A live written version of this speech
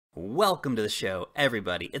Welcome to the show,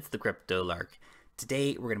 everybody. It's the Crypto Lark.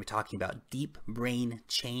 Today, we're going to be talking about Deep Brain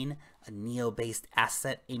Chain, a NEO-based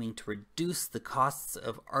asset aiming to reduce the costs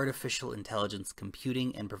of artificial intelligence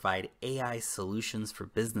computing and provide AI solutions for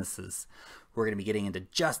businesses. We're going to be getting into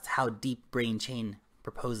just how Deep Brain Chain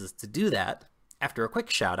proposes to do that after a quick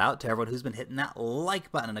shout out to everyone who's been hitting that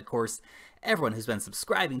like button, and of course, everyone who's been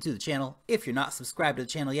subscribing to the channel. If you're not subscribed to the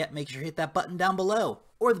channel yet, make sure you hit that button down below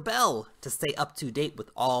or the bell to stay up to date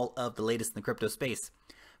with all of the latest in the crypto space.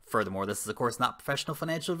 Furthermore, this is of course not professional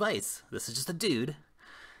financial advice. This is just a dude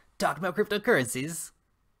talking about cryptocurrencies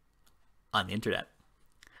on the internet.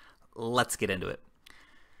 Let's get into it.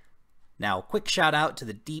 Now, quick shout out to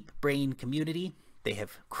the Deep Brain community. They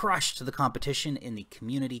have crushed the competition in the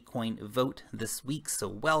community coin vote this week, so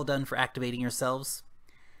well done for activating yourselves.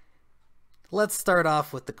 Let's start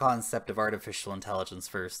off with the concept of artificial intelligence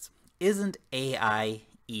first. Isn't AI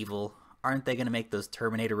evil? Aren't they going to make those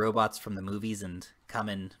Terminator robots from the movies and come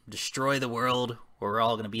and destroy the world, or we're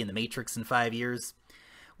all going to be in the Matrix in 5 years?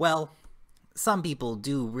 Well, some people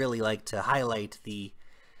do really like to highlight the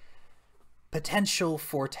potential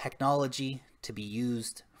for technology to be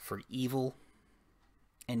used for evil.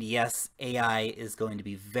 And yes, AI is going to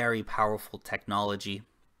be very powerful technology.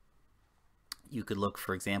 You could look,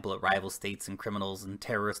 for example, at rival states and criminals and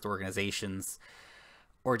terrorist organizations,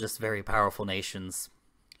 or just very powerful nations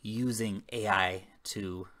using AI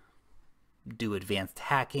to do advanced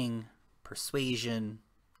hacking, persuasion,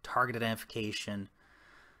 target identification.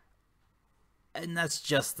 And that's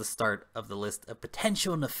just the start of the list of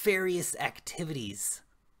potential nefarious activities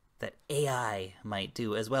that AI might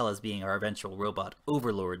do, as well as being our eventual robot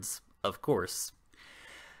overlords, of course.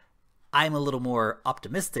 I'm a little more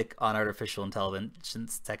optimistic on artificial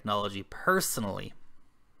intelligence technology personally.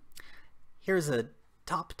 Here's a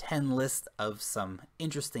top 10 list of some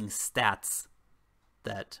interesting stats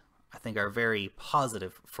that I think are very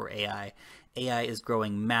positive for AI. AI is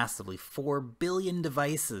growing massively. 4 billion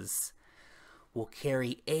devices will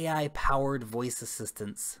carry AI-powered voice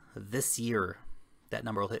assistants this year. That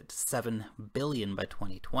number will hit 7 billion by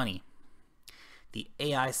 2020. The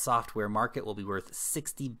AI software market will be worth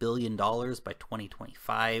 $60 billion by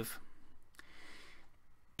 2025.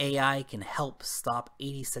 AI can help stop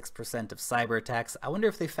 86% of cyber attacks. I wonder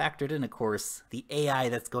if they factored in, of course, the AI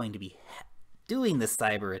that's going to be doing the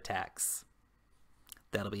cyber attacks.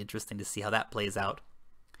 That'll be interesting to see how that plays out.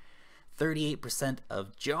 38%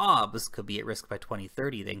 of jobs could be at risk by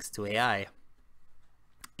 2030 thanks to AI.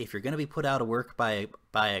 If you're going to be put out of work by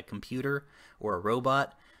a computer or a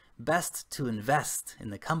robot, best to invest in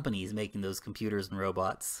the companies making those computers and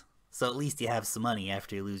robots, so at least you have some money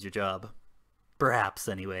after you lose your job. Perhaps,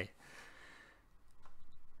 anyway.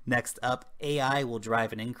 Next up, AI will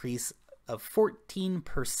drive an increase of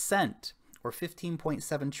 14%, or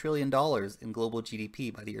 $15.7 trillion in global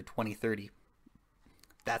GDP by the year 2030.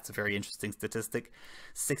 That's a very interesting statistic.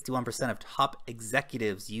 61% of top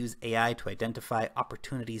executives use AI to identify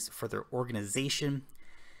opportunities for their organization.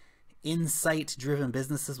 Insight-driven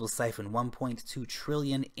businesses will siphon 1.2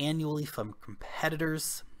 trillion annually from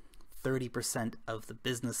competitors. 30% of the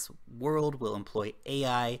business world will employ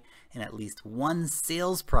AI in at least one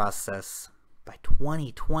sales process by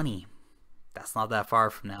 2020. That's not that far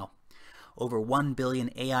from now. Over 1 billion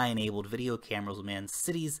AI-enabled video cameras will man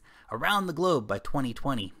cities around the globe by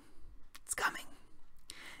 2020. It's coming.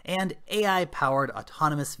 And AI-powered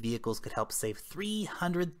autonomous vehicles could help save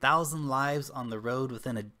 300,000 lives on the road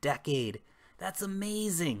within a decade. That's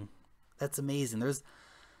amazing. That's amazing.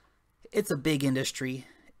 It's a big industry.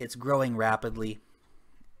 It's growing rapidly.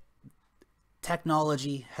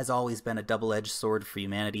 Technology has always been a double-edged sword for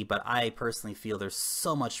humanity, but I personally feel there's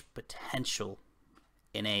so much potential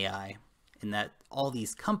in AI. In that all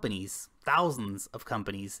these companies, thousands of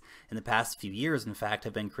companies in the past few years, in fact,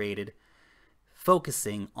 have been created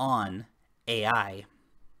focusing on AI.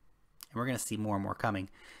 And we're going to see more and more coming.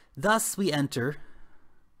 Thus, we enter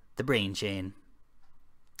the brain chain.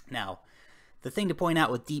 Now, the thing to point out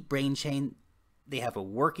with Deep Brain Chain, they have a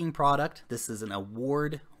working product. This is an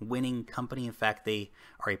award-winning company. In fact, they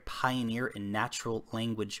are a pioneer in natural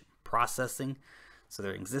language processing. So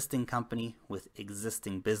they're an existing company with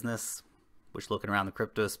existing business, which, looking around the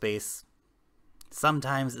crypto space,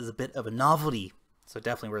 sometimes is a bit of a novelty, so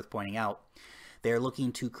definitely worth pointing out. They're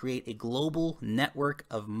looking to create a global network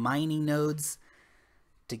of mining nodes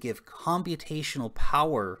to give computational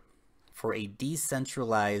power for a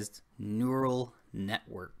decentralized neural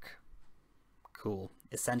network. Cool.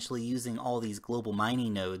 Essentially using all these global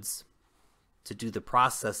mining nodes to do the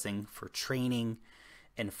processing for training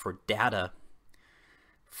and for data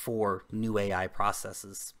for new AI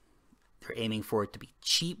processes. They're aiming for it to be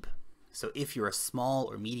cheap. So if you're a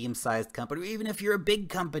small or medium-sized company, or even if you're a big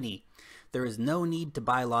company, there is no need to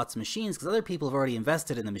buy lots of machines because other people have already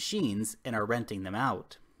invested in the machines and are renting them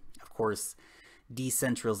out. Of course,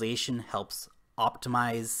 decentralization helps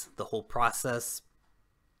optimize the whole process,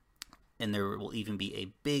 and there will even be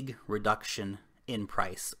a big reduction in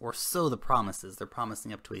price, or so the promise is. They're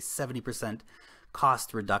promising up to a 70%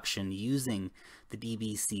 cost reduction using the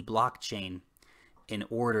DBC blockchain in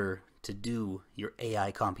order to do your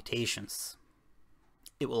AI computations.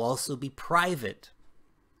 It will also be private,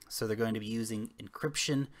 so they're going to be using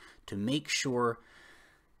encryption to make sure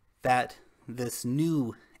that this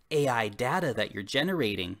new AI data that you're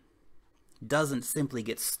generating doesn't simply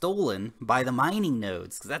get stolen by the mining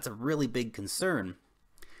nodes, because that's a really big concern.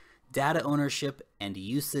 Data ownership and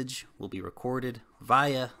usage will be recorded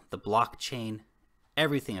via the blockchain.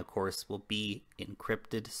 Everything, of course, will be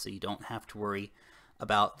encrypted, so you don't have to worry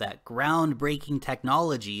about that groundbreaking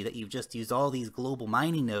technology that you've just used all these global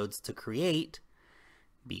mining nodes to create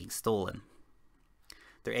being stolen.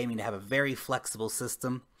 They're aiming to have a very flexible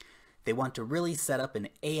system. They want to really set up an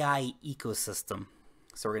AI ecosystem.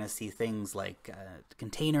 So we're going to see things like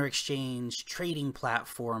container exchange, trading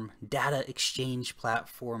platform, data exchange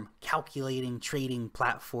platform, calculating trading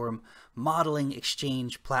platform, modeling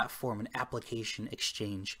exchange platform, and application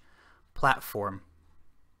exchange platform.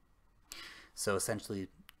 So essentially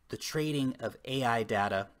the trading of AI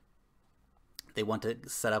data, they want to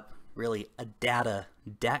set up really a data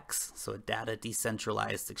DEX, so a data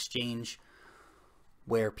decentralized exchange,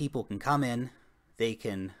 where people can come in, they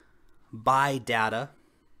can buy data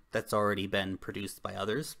that's already been produced by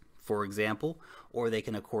others, for example, or they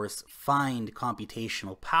can, of course, find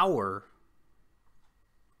computational power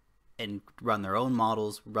and run their own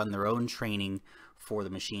models, run their own training for the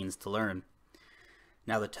machines to learn.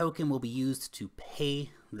 Now, the token will be used to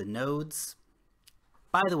pay the nodes.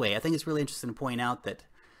 By the way, I think it's really interesting to point out that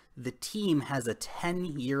the team has a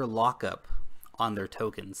 10-year lockup on their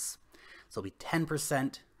tokens. So it'll be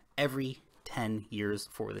 10% every 10 years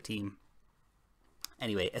for the team.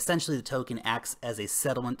 Anyway, essentially the token acts as a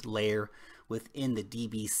settlement layer within the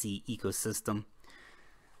DBC ecosystem.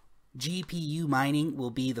 GPU mining will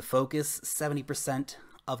be the focus. 70%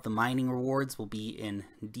 of the mining rewards will be in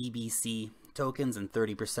DBC tokens and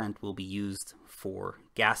 30% will be used for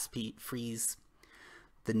gas fees.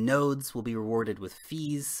 The nodes will be rewarded with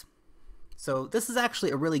fees. So this is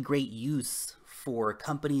actually a really great use for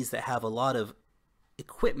companies that have a lot of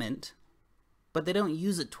equipment, but they don't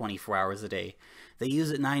use it 24 hours a day. They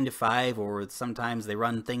use it 9 to 5, or sometimes they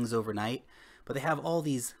run things overnight, but they have all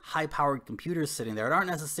these high-powered computers sitting there that aren't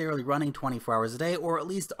necessarily running 24 hours a day, or at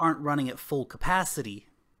least aren't running at full capacity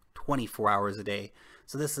 24 hours a day.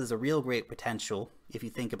 So this is a real great potential if you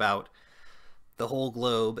think about the whole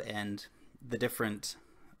globe and the different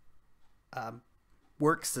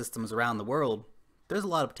work systems around the world. There's a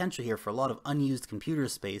lot of potential here for a lot of unused computer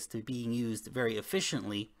space to be being used very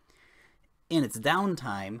efficiently in its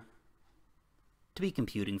downtime to be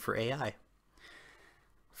computing for AI.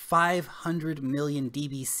 500 million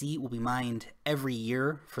DBC will be mined every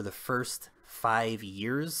year for the first 5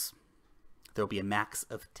 years. There'll be a max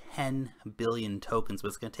of 10 billion tokens, but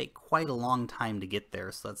it's going to take quite a long time to get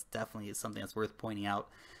there, so that's definitely something that's worth pointing out.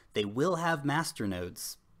 They will have master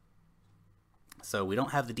nodes. So we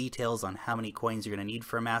don't have the details on how many coins you're going to need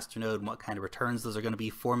for a master node and what kind of returns those are going to be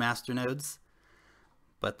for master nodes,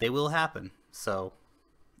 but they will happen. So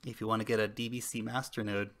if you want to get a DBC master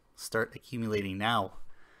node, start accumulating now.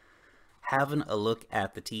 Having a look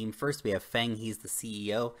at the team. First, we have Feng. He's the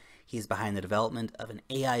CEO. He's behind the development of an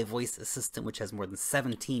AI voice assistant, which has more than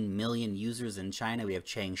 17 million users in China. We have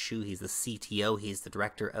Chang Shu. He's the CTO. He's the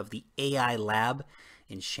director of the AI lab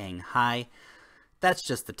in Shanghai. That's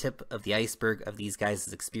just the tip of the iceberg of these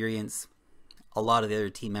guys' experience. A lot of the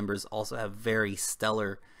other team members also have very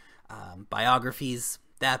stellar biographies.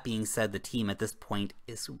 That being said, the team at this point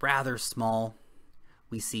is rather small.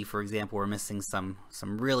 We see, for example, we're missing some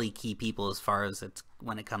really key people as far as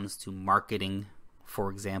when it comes to marketing.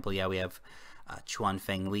 For example, yeah, we have Chuan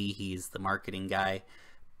Feng Li. He's the marketing guy.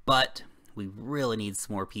 But we really need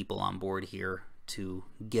some more people on board here to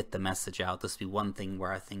get the message out. This would be one thing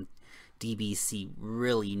where I think DBC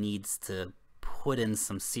really needs to put in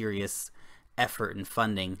some serious effort and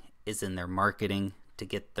funding is in their marketing to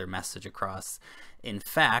get their message across. In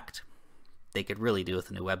fact, they could really do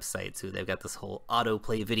with a new website too. They've got this whole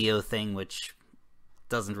autoplay video thing, which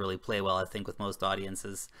doesn't really play well, I think, with most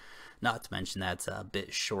audiences. Not to mention that's a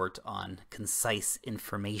bit short on concise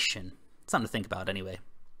information. Something to think about anyway.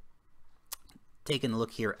 Taking a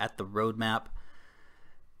look here at the roadmap,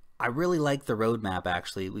 I really like the roadmap,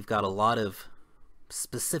 actually. We've got a lot of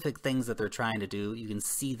specific things that they're trying to do. You can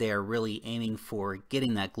see they're really aiming for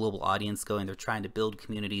getting that global audience going. They're trying to build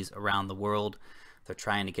communities around the world. They're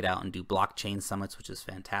trying to get out and do blockchain summits, which is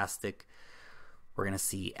fantastic. We're going to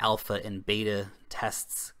see alpha and beta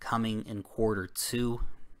tests coming in Q2,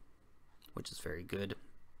 which is very good.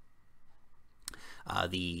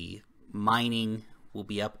 The mining will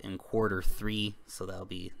be up in Q3, so that'll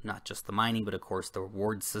be not just the mining, but of course the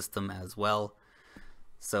reward system as well.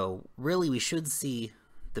 So really we should see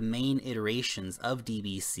the main iterations of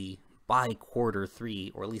DBC by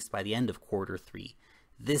Q3, or at least by the end of Q3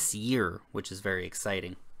 this year, which is very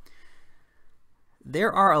exciting.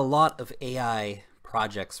 There are a lot of AI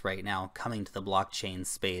projects right now coming to the blockchain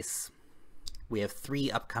space. We have 3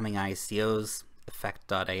 upcoming ICOs,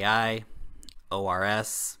 Effect.ai,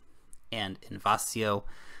 ORS, and Invasio.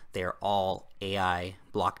 They are all AI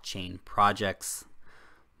blockchain projects.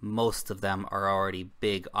 Most of them are already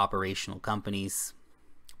big operational companies.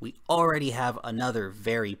 We already have another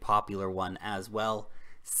very popular one as well,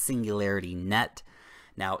 SingularityNet.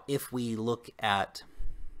 Now, if we look at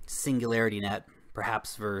SingularityNet,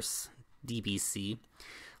 perhaps versus DBC,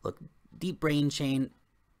 look, Deep Brain Chain,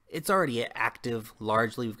 it's already active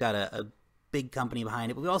largely. We've got a big company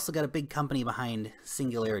behind it, but we also got a big company behind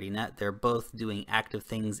SingularityNet. They're both doing active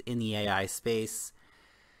things in the AI space.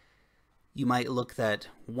 You might look that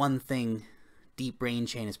one thing Deep Brain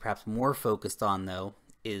Chain is perhaps more focused on, though,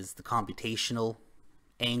 is the computational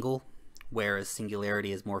angle, whereas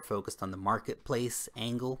Singularity is more focused on the marketplace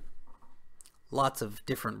angle. Lots of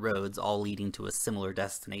different roads all leading to a similar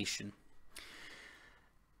destination.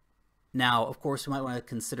 Now, of course, we might want to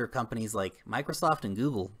consider companies like Microsoft and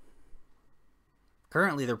Google.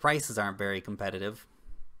 Currently, their prices aren't very competitive.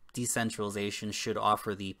 Decentralization should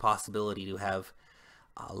offer the possibility to have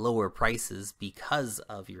lower prices because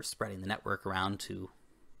of your spreading the network around to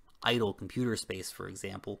idle computer space, for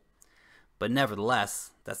example. But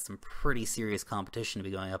nevertheless, that's some pretty serious competition to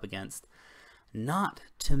be going up against. Not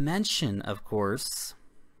to mention, of course,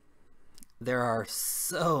 there are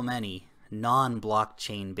so many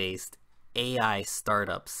non-blockchain based AI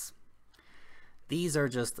startups. These are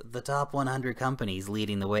just the top 100 companies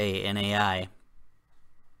leading the way in AI.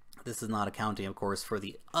 This is not accounting, of course, for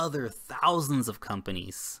the other thousands of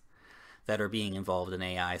companies that are being involved in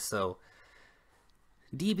AI. So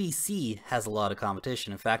DBC has a lot of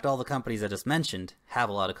competition. In fact, all the companies I just mentioned have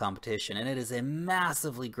a lot of competition, and it is a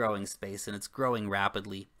massively growing space, and it's growing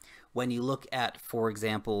rapidly. When you look at, for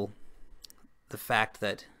example, the fact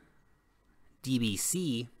that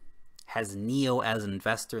DBC has Neo as an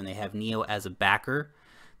investor and they have Neo as a backer,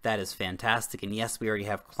 that is fantastic. And yes, we already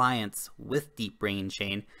have clients with Deep Brain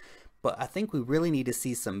Chain, but I think we really need to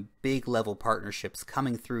see some big level partnerships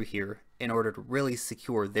coming through here in order to really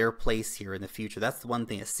secure their place here in the future. That's the one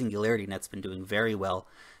thing that SingularityNet's been doing very well,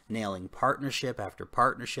 nailing partnership after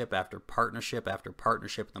partnership after partnership after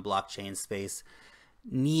partnership in the blockchain space.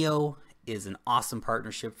 Neo is an awesome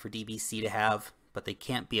partnership for DBC to have, but they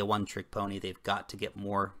can't be a one-trick pony. They've got to get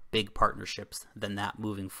more big partnerships than that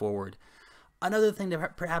moving forward. Another thing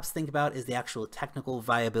to perhaps think about is the actual technical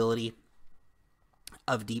viability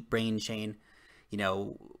of Deep Brain Chain. You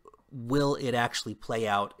know, will it actually play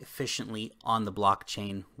out efficiently on the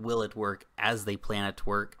blockchain? Will it work as they plan it to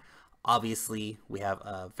work? Obviously, we have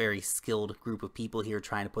a very skilled group of people here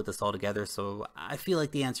trying to put this all together, so I feel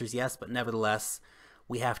like the answer is yes, but nevertheless,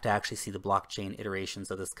 we have to actually see the blockchain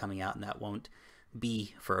iterations of this coming out, and that won't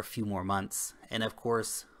be for a few more months. And of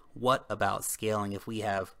course, what about scaling? If we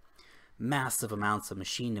have massive amounts of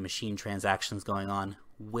machine-to-machine transactions going on,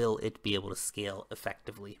 will it be able to scale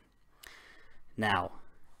effectively? Now,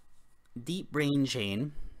 Deep Brain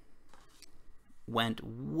Chain went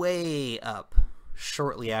way up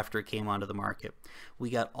shortly after it came onto the market. We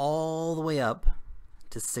got all the way up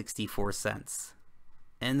to 64 cents.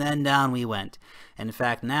 And then down we went. And in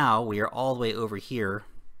fact, now we are all the way over here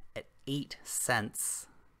at 8 cents.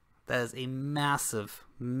 That is a massive,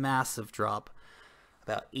 massive drop.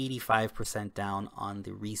 About 85% down on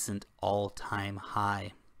the recent all-time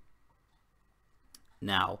high.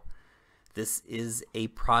 Now, this is a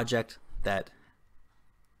project that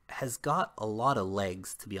has got a lot of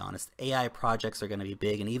legs, to be honest. AI projects are going to be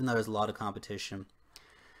big, and even though there's a lot of competition,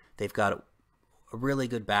 they've got a really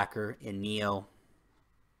good backer in Neo.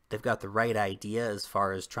 They've got the right idea as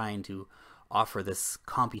far as trying to offer this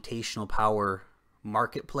computational power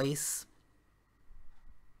marketplace.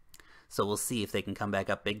 So we'll see if they can come back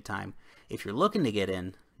up big time. If you're looking to get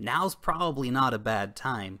in, now's probably not a bad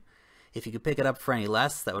time. If you could pick it up for any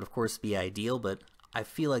less, that would of course be ideal, but I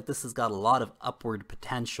feel like this has got a lot of upward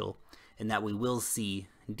potential, and that we will see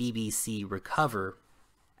DBC recover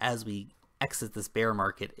as we exit this bear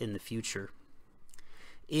market in the future.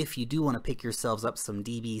 If you do want to pick yourselves up some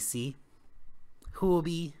DBC,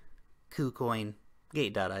 Huobi, KuCoin,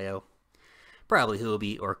 Gate.io, probably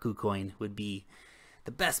Huobi or KuCoin would be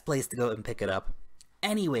the best place to go and pick it up.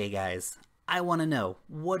 Anyway, guys, I want to know,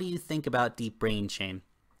 what do you think about Deep Brain Chain?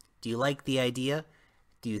 Do you like the idea?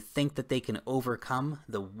 Do you think that they can overcome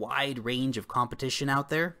the wide range of competition out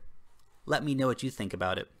there? Let me know what you think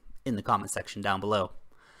about it in the comment section down below.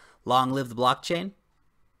 Long live the blockchain,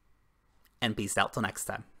 and peace out till next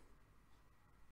time.